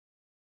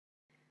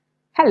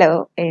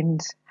Hello, and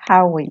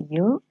how are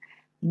you?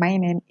 My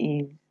name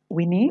is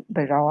Winnie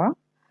Berawa,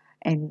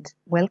 and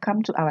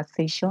welcome to our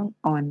session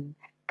on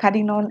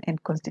cardinal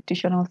and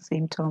constitutional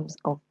symptoms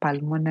of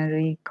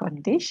pulmonary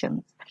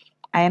conditions.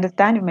 I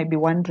understand you may be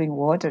wondering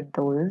what are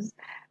those,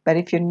 but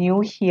if you're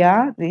new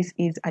here, this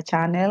is a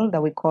channel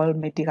that we call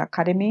Medic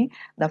Academy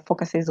that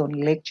focuses on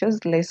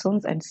lectures,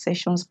 lessons, and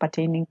sessions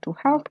pertaining to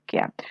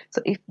healthcare.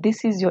 So if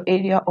this is your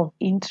area of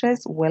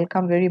interest,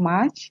 welcome very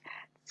much.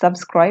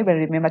 Subscribe and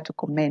remember to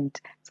comment.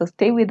 So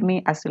stay with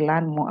me as we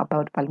learn more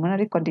about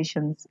pulmonary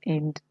conditions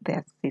and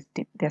their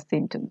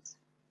symptoms.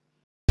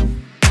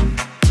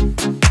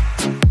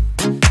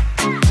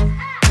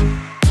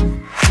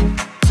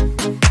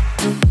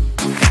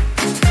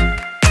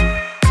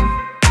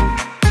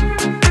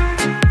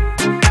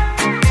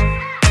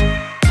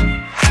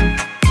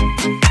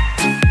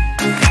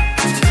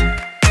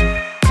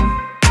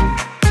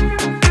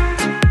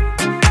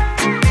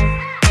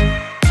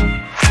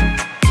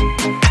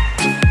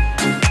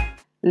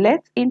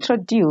 Let's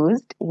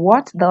introduce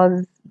what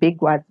those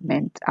big words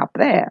meant up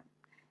there: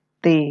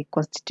 the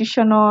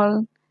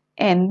constitutional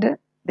and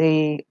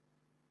the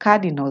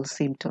cardinal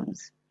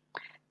symptoms.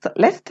 So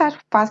let's start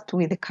first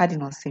with the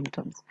cardinal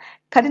symptoms.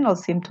 Cardinal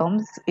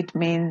symptoms, it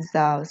means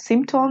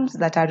symptoms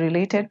that are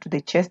related to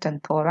the chest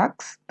and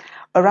thorax,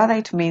 or rather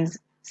it means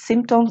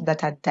symptoms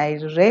that are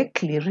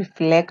directly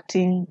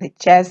reflecting the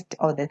chest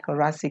or the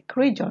thoracic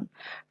region.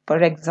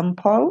 For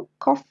example,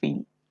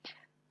 coughing.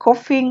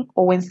 Coughing,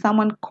 or when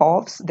someone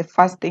coughs, the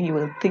first thing you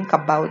will think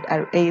about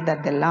are either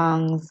the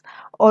lungs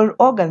or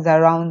organs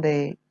around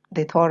the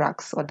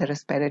thorax or the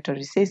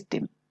respiratory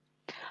system.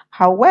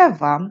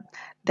 However,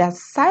 there are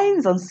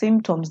signs and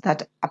symptoms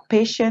that a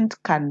patient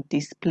can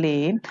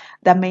display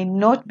that may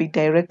not be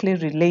directly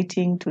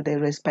relating to the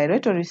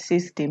respiratory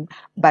system,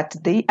 but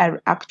they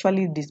are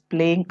actually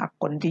displaying a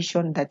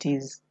condition that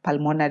is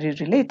pulmonary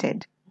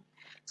related.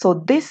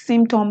 So these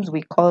symptoms,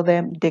 we call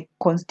them the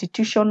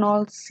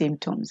constitutional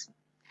symptoms.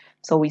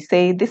 So we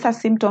say these are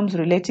symptoms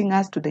relating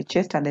us to the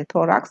chest and the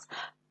thorax,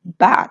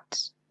 but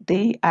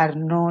they are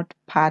not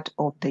part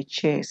of the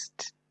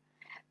chest.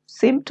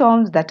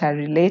 Symptoms that are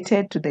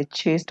related to the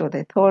chest or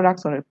the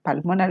thorax or the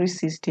pulmonary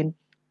system,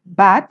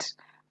 but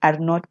are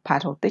not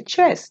part of the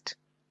chest.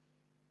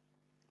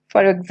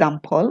 For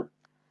example,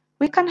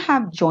 we can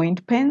have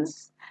joint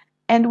pains,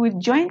 and with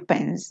joint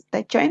pains,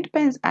 the joint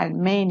pains are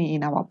many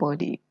in our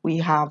body. We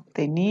have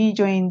the knee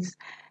joints,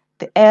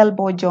 the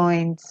elbow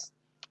joints,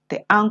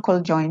 the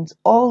ankle joints,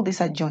 all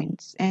these are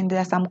joints. And there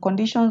are some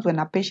conditions when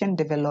a patient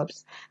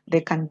develops,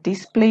 they can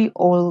display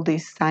all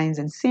these signs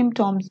and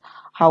symptoms.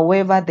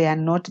 However, they are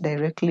not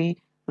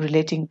directly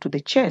relating to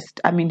the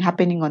chest,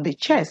 happening on the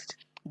chest,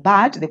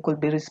 but they could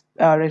be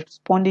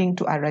responding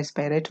to a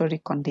respiratory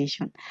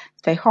condition.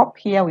 So I hope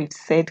here we've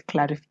said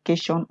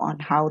clarification on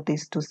how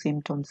these two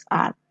symptoms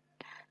are.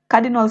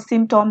 Cardinal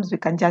symptoms, we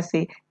can just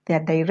say they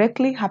are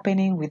directly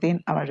happening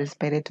within our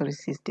respiratory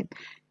system.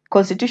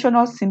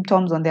 Constitutional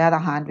symptoms, on the other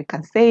hand, we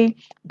can say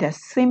they're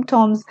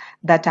symptoms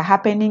that are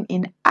happening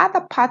in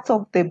other parts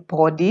of the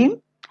body,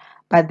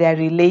 but they are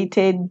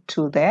related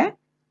to the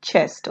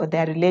chest or they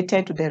are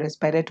related to the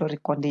respiratory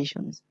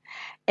conditions.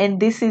 And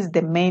this is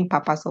the main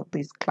purpose of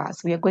this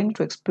class. We are going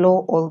to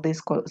explore all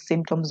these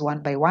symptoms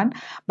one by one,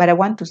 but I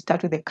want to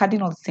start with the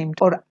cardinal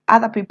symptoms, or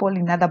other people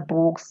in other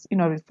books,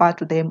 refer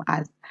to them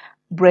as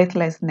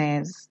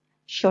breathlessness,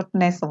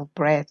 shortness of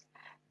breath,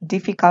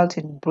 difficulty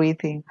in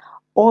breathing.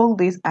 All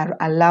these are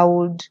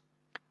allowed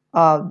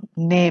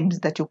names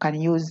that you can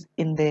use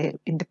in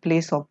the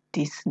place of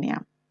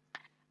dyspnea.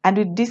 And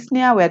with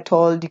dyspnea, we're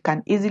told it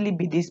can easily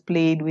be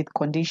displayed with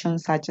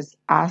conditions such as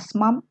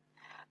asthma,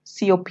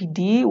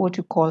 COPD, what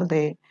you call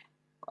the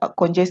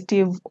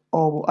congestive,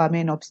 or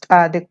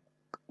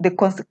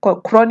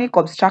chronic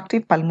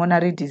obstructive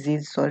pulmonary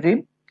disease.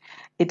 Sorry,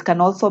 it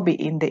can also be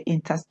in the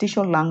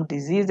interstitial lung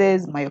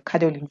diseases,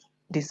 myocardial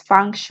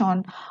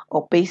dysfunction,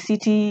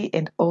 obesity,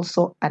 and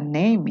also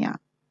anemia.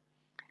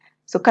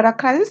 So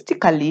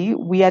characteristically,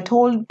 we are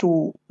told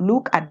to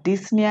look at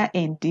dyspnea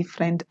in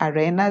different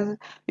arenas.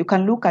 You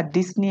can look at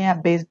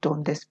dyspnea based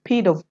on the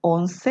speed of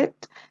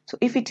onset. So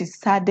if it is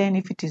sudden,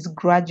 if it is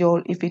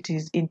gradual, if it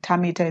is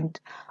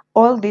intermittent,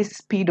 all this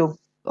speed of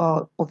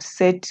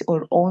set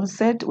or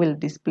onset will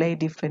display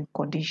different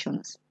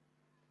conditions.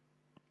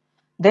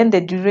 Then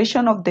the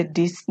duration of the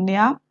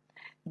dyspnea.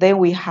 Then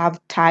we have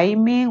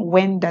timing.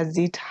 When does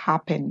it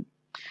happen?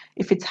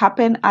 If it's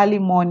happened early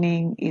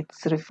morning, it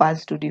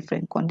refers to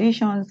different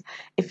conditions.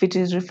 If it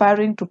is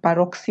referring to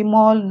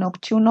paroxysmal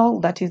nocturnal,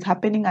 that is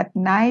happening at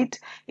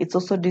night, it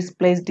also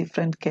displays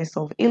different case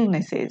of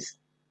illnesses.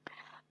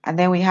 And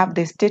then we have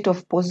the state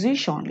of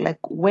position, like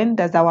when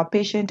does our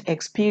patient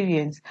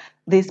experience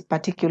this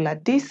particular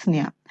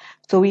dyspnea?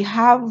 So we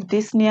have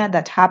dyspnea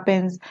that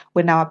happens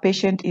when our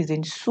patient is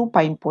in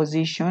supine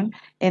position,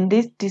 and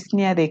this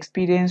dyspnea, the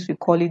experience, we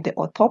call it the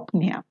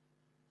orthopnea.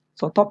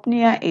 So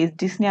orthopnea is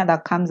dyspnea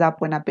that comes up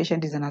when a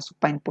patient is in a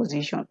supine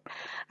position.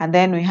 And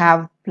then we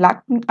have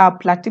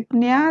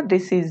platypnea.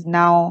 This is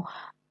now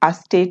a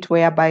state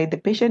whereby the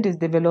patient is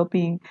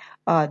developing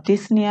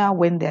dyspnea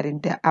when they're in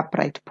their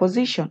upright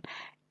position.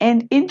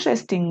 And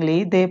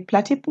interestingly, the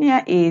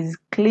platypnea is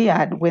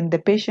cleared when the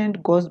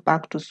patient goes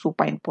back to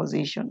supine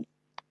position.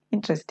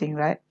 Interesting,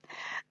 right?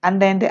 And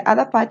then the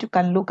other part you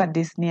can look at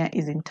dyspnea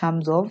is in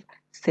terms of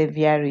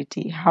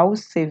severity. How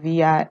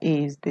severe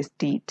is the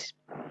state?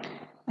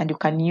 And you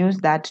can use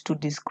that to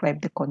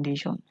describe the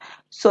condition.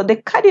 So the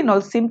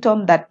cardinal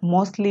symptom that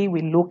mostly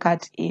we look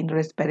at in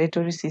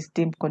respiratory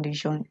system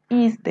condition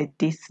is the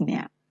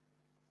dyspnea.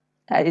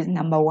 That is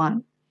number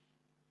one.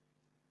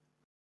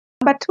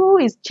 Number two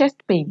is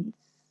chest pains.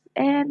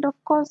 And of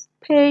course,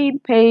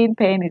 pain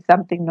is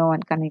something no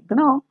one can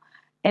ignore.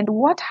 And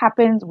what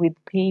happens with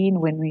pain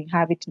when we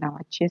have it in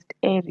our chest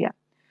area?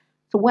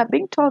 So we're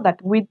being told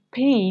that with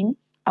pain,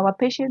 our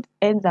patient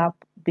ends up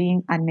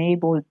being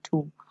unable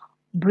to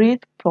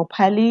breathe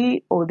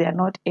properly, or they are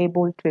not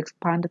able to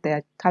expand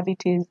their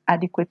cavities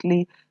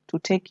adequately to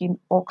take in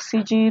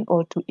oxygen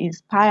or to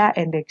inspire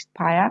and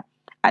expire.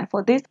 And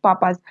for this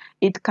purpose,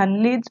 it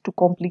can lead to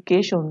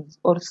complications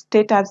or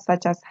status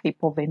such as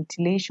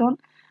hypoventilation.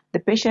 The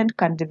patient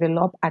can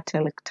develop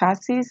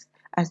atelectasis,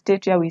 a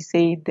state where we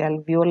say the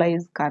alveoli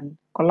can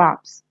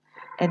collapse.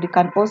 And you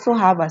can also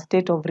have a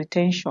state of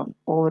retention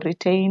or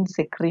retained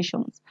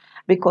secretions,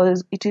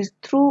 because it is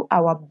through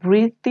our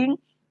breathing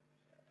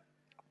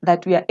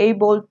that we are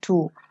able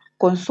to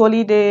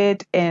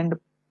consolidate and,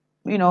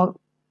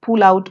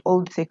 pull out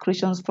all the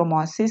secretions from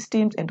our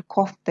systems and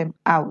cough them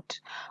out.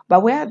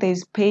 But where there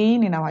is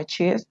pain in our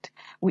chest,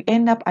 we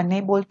end up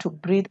unable to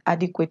breathe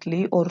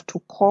adequately or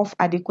to cough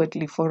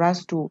adequately for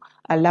us to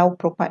allow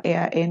proper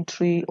air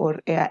entry or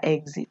air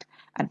exit.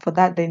 And for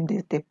that, then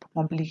the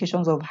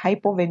complications of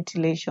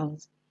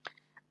hypoventilations,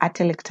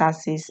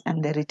 atelectasis,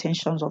 and the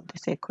retentions of the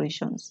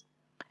secretions.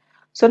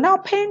 So now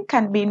pain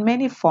can be in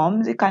many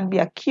forms. It can be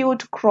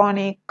acute,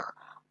 chronic,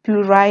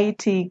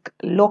 pleuritic,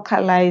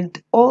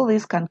 localized. All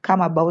this can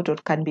come about or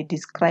can be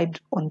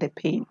described on the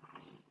pain.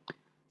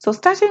 So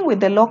starting with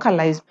the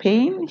localized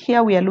pain,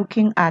 here we are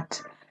looking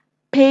at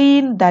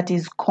pain that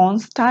is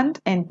constant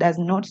and does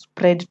not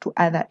spread to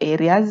other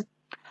areas.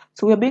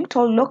 So we are being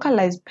told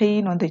localized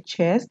pain on the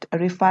chest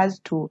refers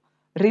to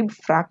rib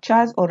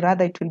fractures, or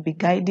rather it will be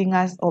guiding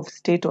us of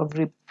state of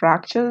rib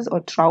fractures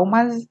or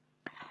traumas.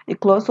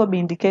 It could also be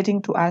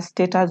indicating to us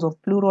status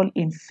of pleural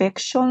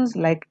infections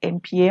like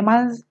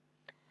empyemas.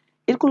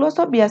 It could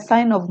also be a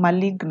sign of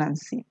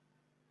malignancy.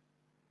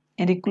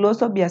 And it could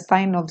also be a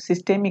sign of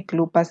systemic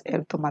lupus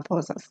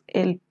erythematosus,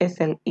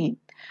 SLE.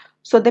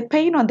 So the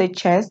pain on the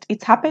chest,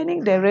 it's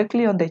happening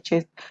directly on the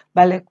chest,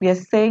 but like we are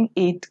saying,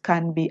 it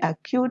can be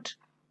acute,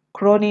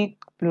 chronic,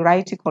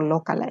 pleuritic, or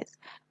localized.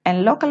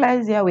 And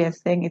localized here, we are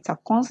saying it's a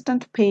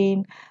constant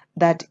pain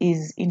that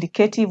is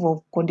indicative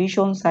of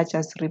conditions such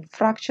as rib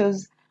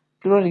fractures,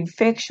 pleural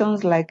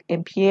infections like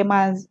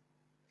empyemas,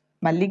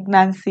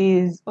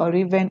 malignancies, or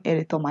even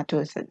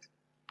erythematosis.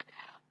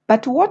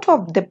 But what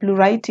of the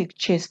pleuritic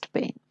chest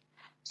pain?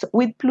 So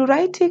with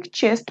pleuritic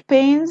chest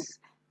pains,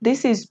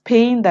 this is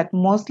pain that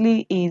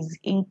mostly is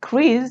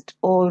increased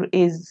or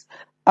is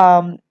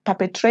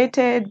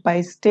perpetrated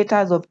by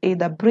status of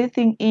either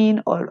breathing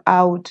in or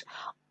out,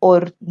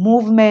 or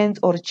movements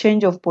or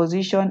change of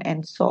position,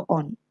 and so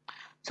on.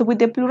 So with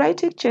the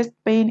pleuritic chest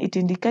pain, it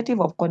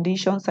indicative of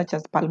conditions such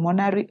as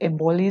pulmonary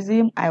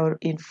embolism or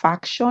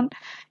infarction.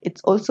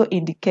 It also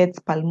indicates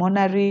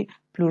pulmonary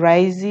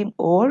pleurism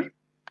or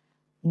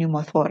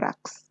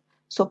pneumothorax.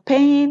 So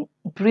pain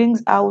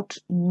brings out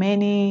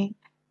many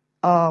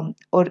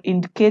or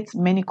indicates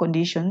many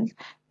conditions,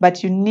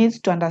 but you need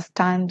to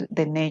understand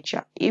the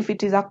nature. If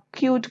it is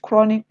acute,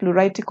 chronic,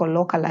 pleuritic, or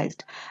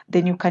localized,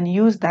 then you can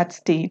use that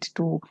state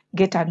to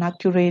get an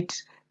accurate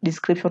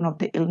description of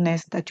the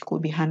illness that you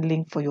could be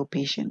handling for your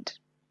patient.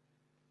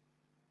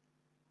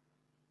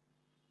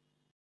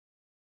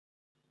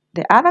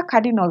 The other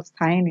cardinal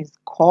sign is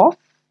cough.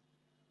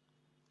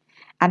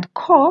 And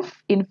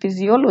cough in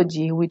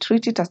physiology, we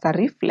treat it as a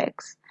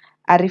reflex,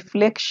 a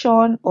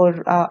reflection,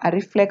 or a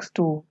reflex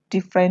to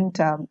different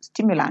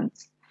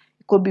stimulants.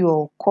 It could be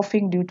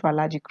coughing due to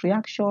allergic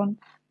reaction.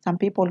 Some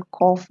people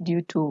cough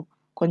due to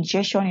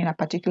congestion in a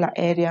particular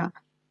area,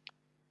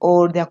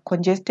 or they're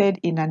congested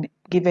in a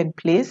given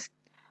place.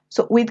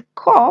 So with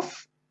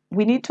cough,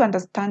 we need to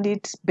understand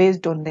it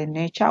based on the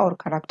nature or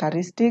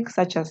characteristics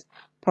such as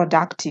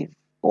productive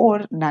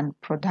or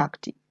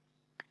non-productive.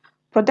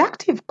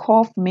 Productive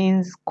cough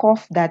means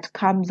cough that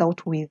comes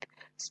out with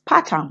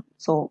sputum.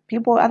 So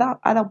people,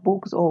 other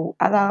books or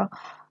other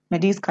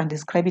medics can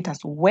describe it as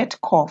wet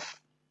cough.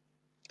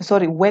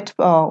 Sorry, wet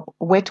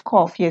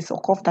cough. Yes, a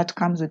cough that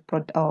comes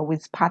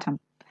with sputum.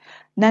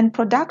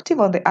 Non-productive,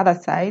 on the other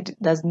side,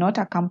 does not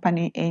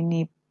accompany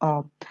any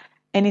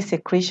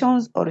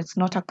secretions, or it's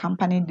not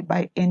accompanied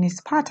by any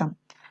sputum.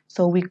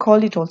 So we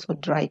call it also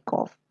dry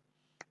cough.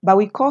 But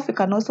with cough, you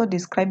can also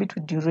describe it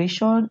with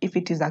duration, if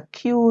it is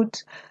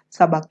acute,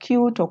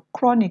 subacute, or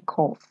chronic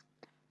cough.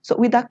 So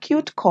with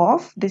acute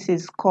cough, this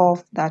is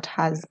cough that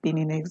has been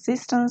in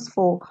existence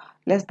for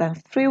less than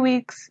 3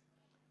 weeks.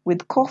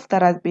 With cough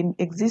that has been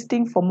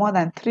existing for more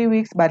than 3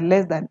 weeks but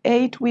less than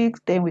 8 weeks,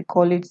 then we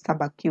call it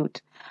subacute.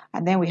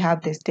 And then we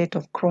have the state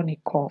of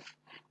chronic cough,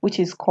 which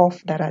is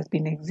cough that has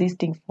been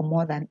existing for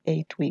more than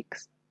 8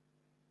 weeks.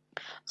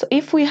 So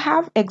if we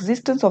have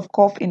existence of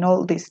cough in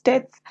all these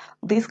states,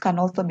 this can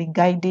also be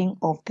guiding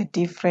of the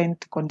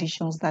different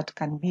conditions that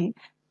can be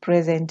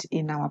present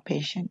in our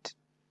patient.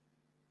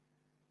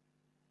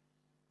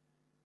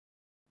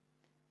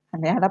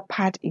 And the other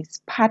part is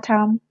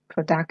sputum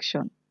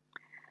production.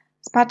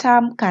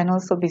 Sputum can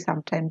also be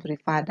sometimes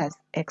referred as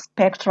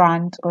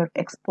expectorant or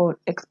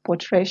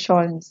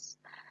expectorations,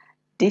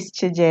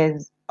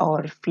 discharges,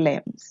 or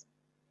flames.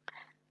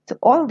 So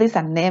all these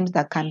are names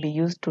that can be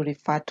used to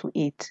refer to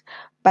it.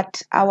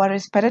 But our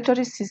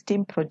respiratory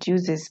system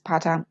produces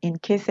sputum in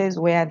cases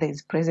where there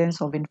is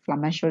presence of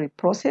inflammatory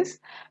process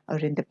or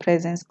in the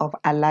presence of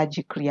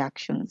allergic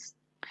reactions.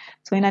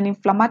 So in an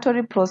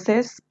inflammatory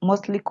process,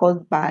 mostly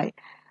caused by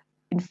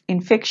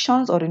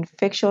infections or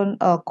infection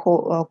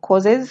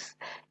causes,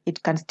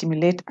 it can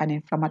stimulate an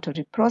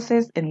inflammatory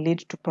process and lead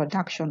to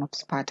production of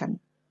sputum.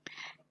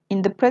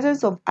 In the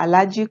presence of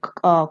allergic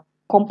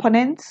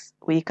components,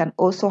 we can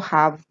also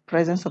have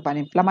presence of an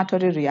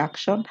inflammatory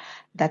reaction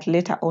that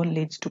later on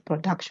leads to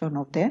production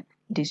of the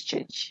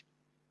discharge.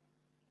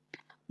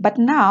 But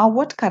now,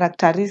 what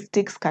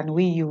characteristics can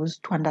we use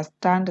to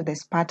understand the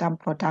sputum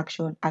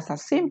production as a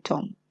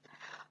symptom?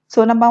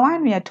 So number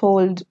one, we are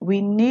told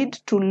we need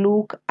to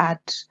look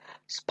at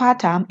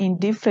sputum in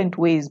different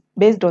ways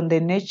based on the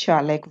nature,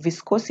 like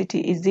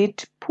viscosity. Is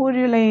it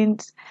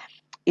purulent?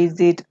 Is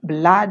it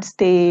blood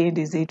stained?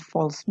 Is it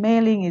foul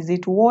smelling? Is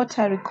it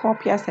watery,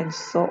 copious, and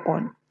so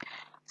on?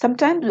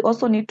 Sometimes we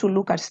also need to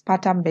look at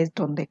sputum based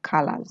on the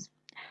colors.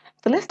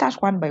 So let's start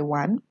one by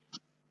one.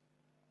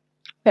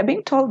 We're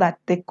being told that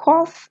the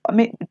cough,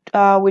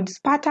 with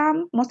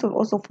sputum, most of it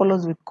also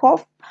follows with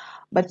cough,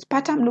 but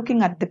sputum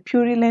looking at the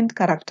purulent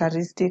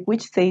characteristic,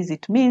 which says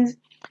it means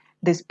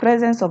there's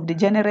presence of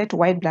degenerate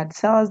white blood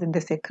cells in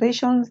the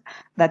secretions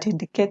that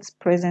indicates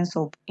presence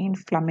of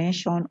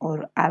inflammation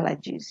or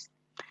allergies.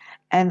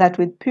 And that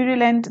with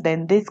purulent,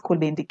 then this could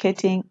be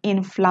indicating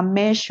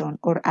inflammation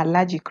or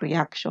allergic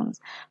reactions.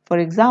 For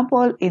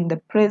example, in the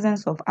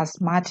presence of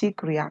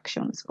asthmatic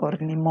reactions or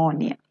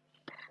pneumonia.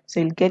 So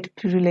you'll get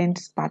purulent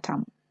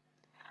sputum.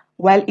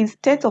 While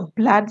instead of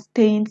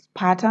blood-stained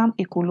sputum,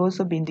 it could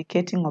also be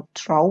indicating of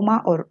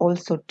trauma or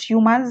also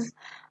tumors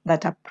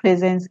that are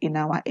present in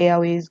our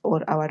airways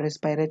or our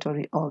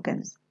respiratory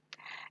organs.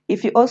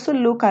 If you also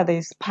look at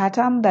the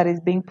sputum that is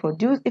being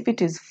produced, if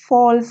it is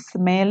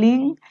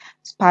foul-smelling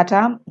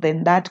sputum,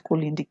 then that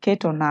could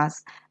indicate on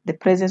us the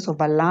presence of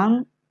a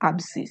lung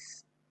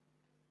abscess.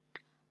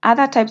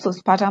 Other types of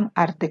sputum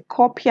are the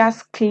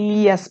copious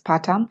clear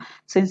sputum.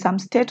 So in some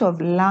state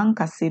of lung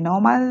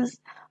carcinomas,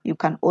 you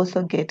can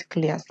also get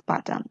clear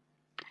sputum.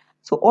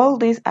 So all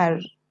these are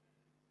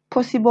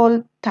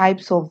possible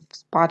types of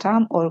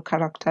sputum or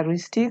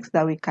characteristics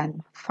that we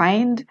can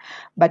find,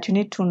 but you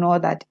need to know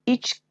that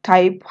each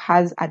type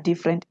has a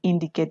different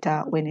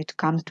indicator when it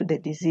comes to the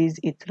disease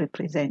it's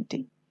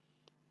representing.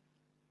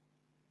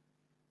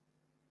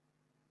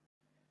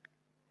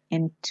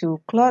 And to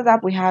close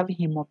up, we have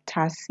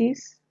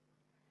hemoptysis.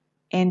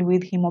 And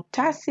with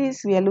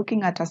hemoptysis, we are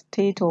looking at a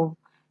state of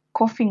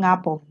coughing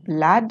up of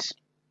blood.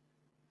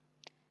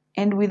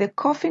 And with the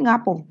coughing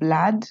up of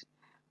blood,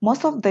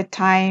 most of the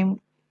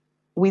time,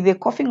 with the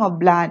coughing of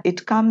blood,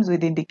 it comes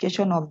with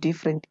indication of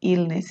different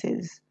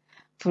illnesses.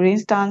 For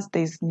instance,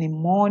 there's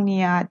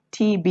pneumonia,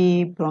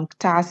 TB,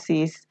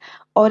 bronchitis,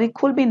 or it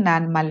could be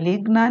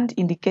non-malignant,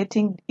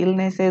 indicating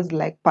illnesses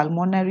like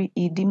pulmonary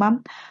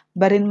edema.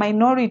 But in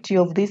minority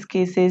of these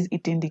cases,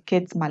 it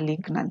indicates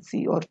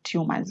malignancy or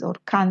tumors or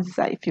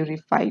cancer, if you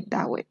refer it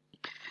that way.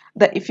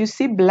 That if you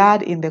see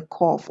blood in the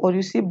cough or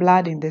you see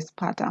blood in the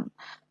sputum,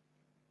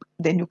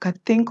 then you can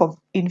think of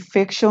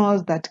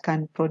infections that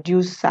can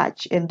produce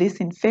such. And these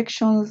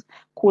infections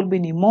could be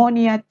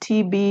pneumonia,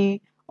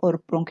 TB,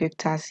 or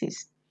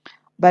bronchitis.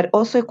 But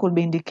also it could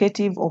be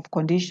indicative of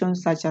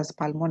conditions such as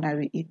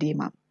pulmonary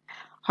edema.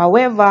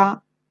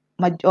 However,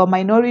 a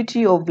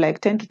minority of like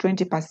 10 to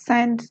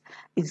 20%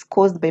 is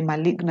caused by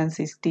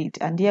malignancy state.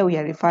 And here we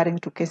are referring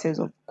to cases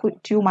of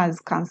tumors,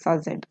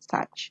 cancers, and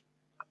such.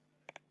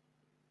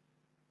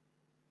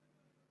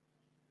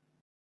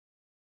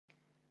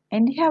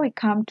 And here we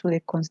come to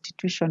the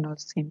constitutional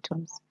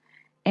symptoms.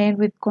 And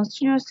with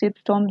constitutional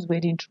symptoms, we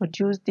had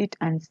introduced it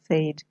and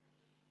said,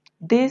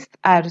 these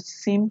are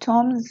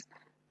symptoms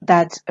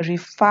that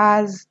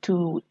refers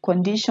to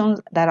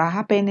conditions that are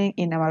happening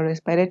in our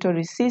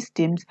respiratory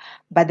systems,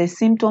 but the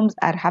symptoms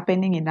are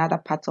happening in other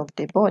parts of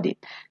the body.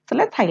 So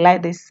let's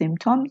highlight these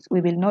symptoms.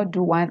 We will not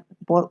do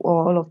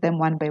all of them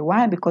one by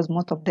one because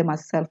most of them are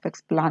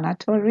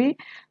self-explanatory.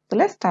 So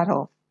let's start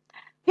off.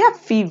 We have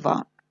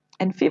fever.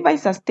 And fever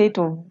is a state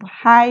of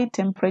high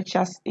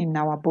temperatures in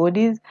our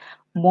bodies.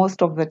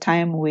 Most of the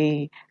time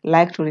we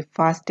like to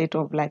refer state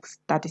of like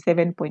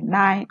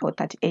 37.9 or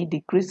 38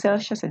 degrees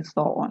Celsius and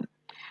so on.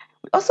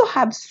 We also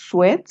have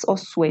sweats or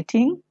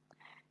sweating.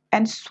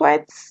 And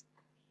sweats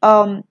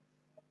Um,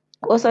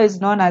 Also is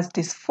known as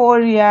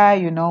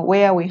dysphoria,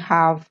 where we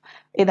have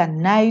either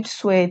night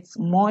sweats,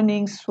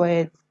 morning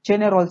sweats,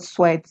 general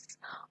sweats.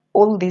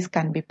 All these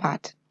can be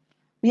part.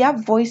 We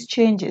have voice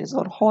changes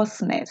or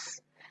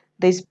hoarseness.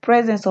 There's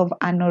presence of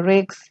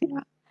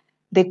anorexia.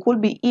 There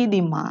could be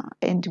edema,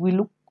 and we're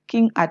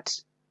looking at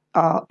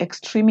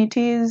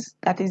extremities,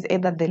 that is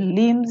either the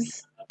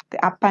limbs,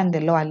 the upper and the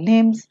lower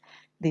limbs.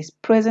 There's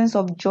presence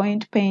of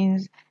joint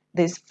pains.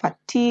 There's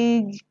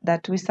fatigue,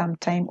 that we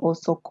sometimes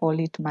also call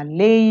it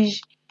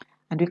malaise,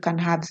 and we can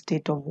have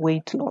state of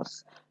weight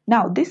loss.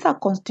 Now, these are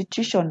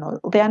constitutional.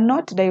 They are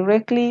not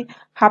directly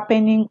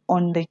happening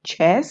on the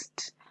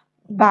chest,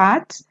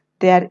 but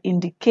they are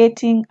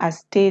indicating a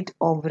state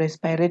of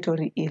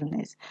respiratory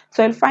illness.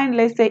 So you'll find,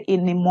 let's say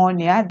in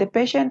pneumonia, the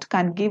patient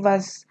can give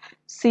us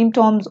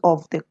symptoms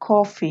of the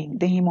coughing,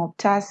 the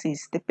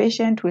hemoptysis. The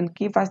patient will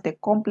give us the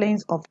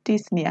complaints of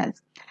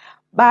dyspneas.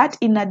 But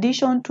in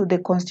addition to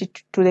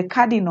the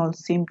cardinal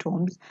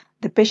symptoms,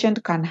 the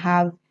patient can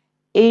have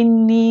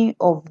any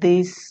of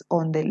these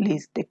on the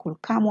list. They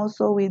could come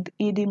also with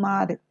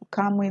edema, they could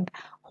come with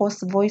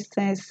hoarse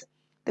voices,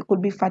 they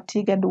could be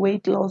fatigue and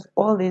weight loss.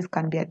 All these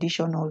can be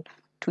additional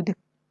to the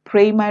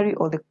primary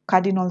or the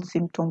cardinal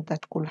symptoms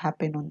that could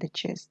happen on the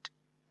chest.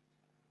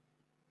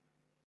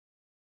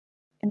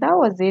 And that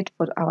was it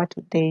for our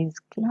today's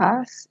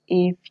class.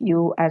 If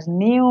you are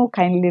new,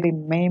 kindly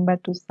remember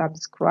to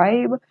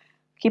subscribe,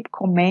 keep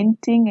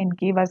commenting, and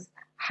give us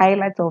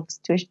highlights of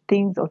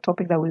things or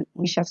topics that we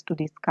wish us to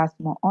discuss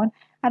more on.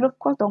 And of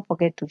course, don't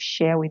forget to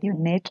share with your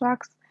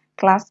networks,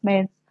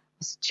 classmates,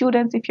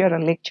 students if you're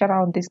a lecturer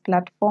on this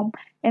platform.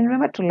 And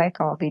remember to like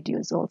our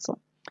videos also.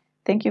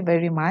 Thank you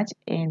very much,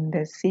 and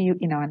see you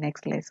in our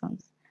next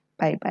lessons.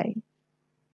 Bye bye.